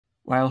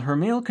While her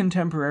male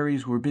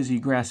contemporaries were busy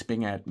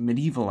grasping at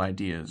medieval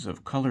ideas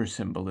of color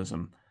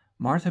symbolism,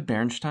 Martha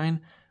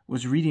Bernstein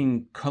was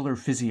reading color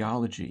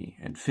physiology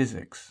and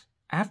physics.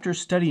 After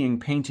studying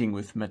painting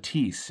with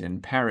Matisse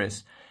in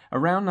Paris,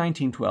 around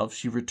 1912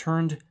 she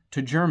returned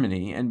to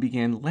Germany and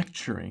began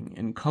lecturing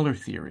in color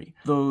theory.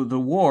 Though the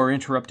war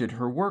interrupted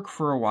her work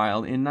for a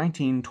while, in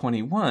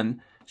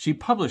 1921 she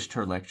published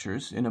her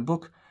lectures in a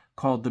book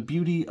called The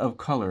Beauty of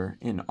Color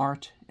in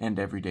Art and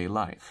Everyday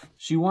Life.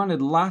 She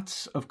wanted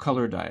lots of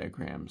color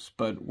diagrams,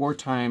 but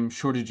wartime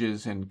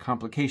shortages and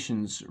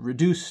complications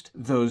reduced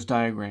those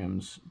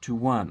diagrams to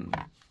one.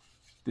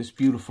 This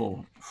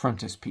beautiful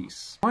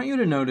frontispiece. I want you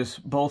to notice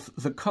both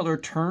the color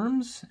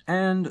terms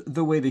and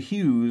the way the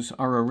hues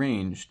are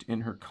arranged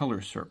in her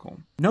color circle.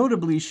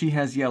 Notably, she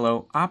has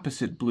yellow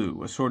opposite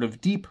blue, a sort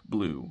of deep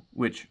blue,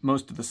 which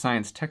most of the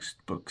science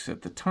textbooks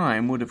at the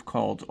time would have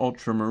called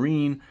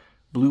ultramarine,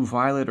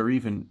 blue-violet, or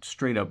even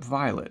straight-up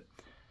violet.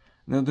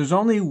 Now, there's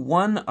only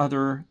one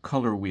other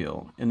color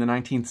wheel in the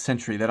 19th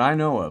century that I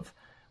know of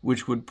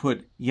which would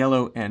put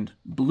yellow and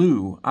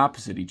blue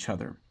opposite each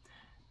other,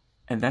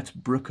 and that's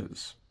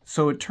Brücke's.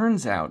 So it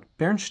turns out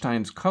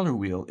Bernstein's color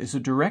wheel is a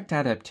direct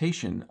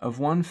adaptation of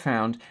one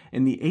found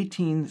in the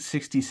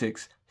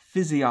 1866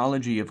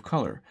 Physiology of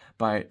Color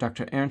by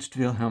Dr. Ernst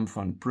Wilhelm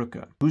von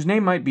Brücke, whose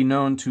name might be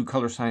known to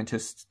color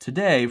scientists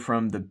today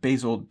from the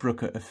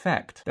Basedow-Brücke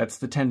effect. That's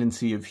the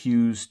tendency of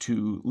hues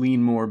to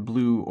lean more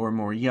blue or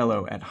more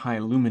yellow at high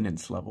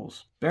luminance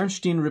levels.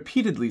 Bernstein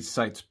repeatedly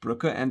cites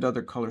Brücke and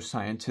other color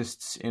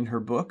scientists in her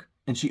book,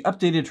 and she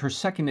updated her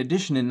second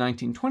edition in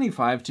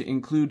 1925 to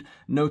include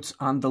notes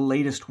on the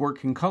latest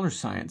work in color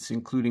science,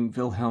 including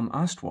Wilhelm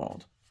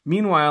Ostwald.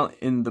 Meanwhile,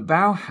 in the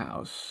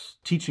Bauhaus,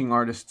 teaching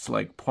artists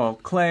like Paul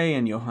Klee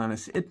and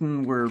Johannes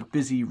Itten were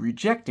busy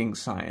rejecting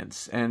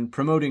science and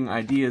promoting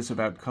ideas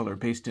about color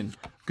based in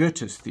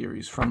Goethe's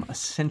theories from a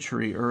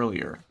century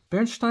earlier.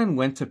 Bernstein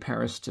went to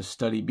Paris to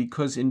study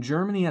because in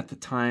Germany at the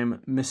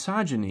time,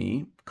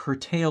 misogyny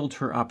curtailed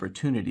her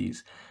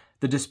opportunities.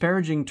 The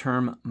disparaging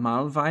term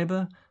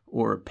Malweibe,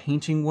 or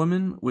painting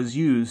woman, was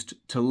used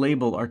to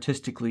label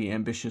artistically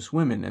ambitious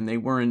women, and they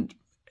weren't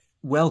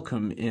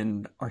welcome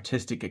in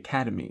artistic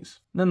academies.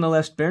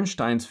 Nonetheless,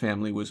 Bernstein's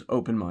family was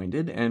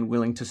open-minded and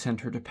willing to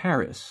send her to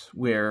Paris,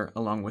 where,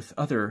 along with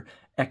other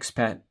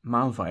expat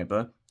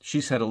Malweibe, she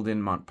settled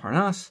in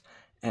Montparnasse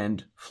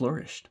and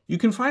flourished. You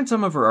can find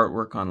some of her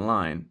artwork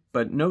online,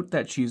 but note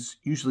that she's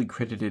usually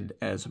credited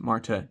as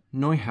Martha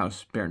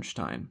Neuhaus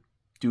Bernstein,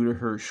 due to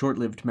her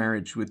short-lived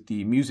marriage with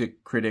the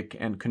music critic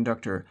and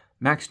conductor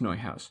Max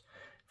Neuhaus.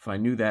 If I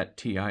knew that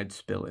tea, I'd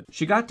spill it.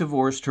 She got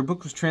divorced, her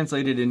book was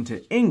translated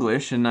into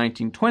English in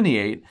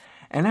 1928,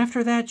 and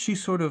after that she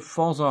sort of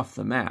falls off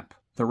the map.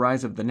 The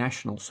rise of the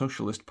National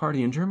Socialist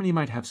Party in Germany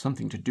might have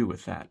something to do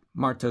with that.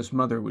 Martha's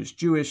mother was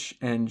Jewish,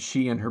 and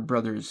she and her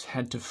brothers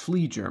had to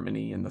flee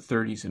Germany in the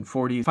 30s and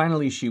 40s.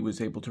 Finally, she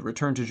was able to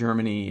return to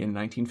Germany in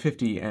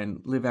 1950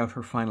 and live out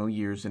her final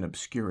years in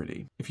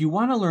obscurity. If you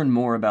want to learn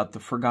more about the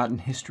forgotten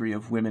history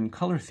of women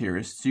color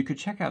theorists, you could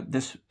check out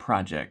this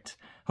project,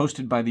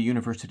 hosted by the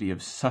University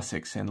of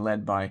Sussex and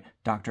led by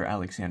Dr.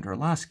 Alexandra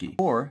Lasky.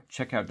 Or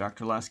check out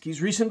Dr.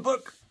 Lasky's recent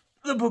book,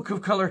 The Book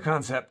of Color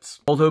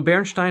Concepts. Although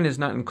Bernstein is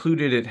not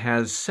included, it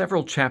has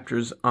several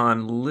chapters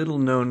on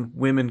little-known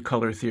women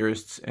color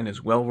theorists and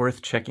is well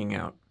worth checking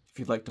out. If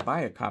you'd like to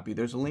buy a copy,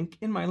 there's a link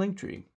in my link tree.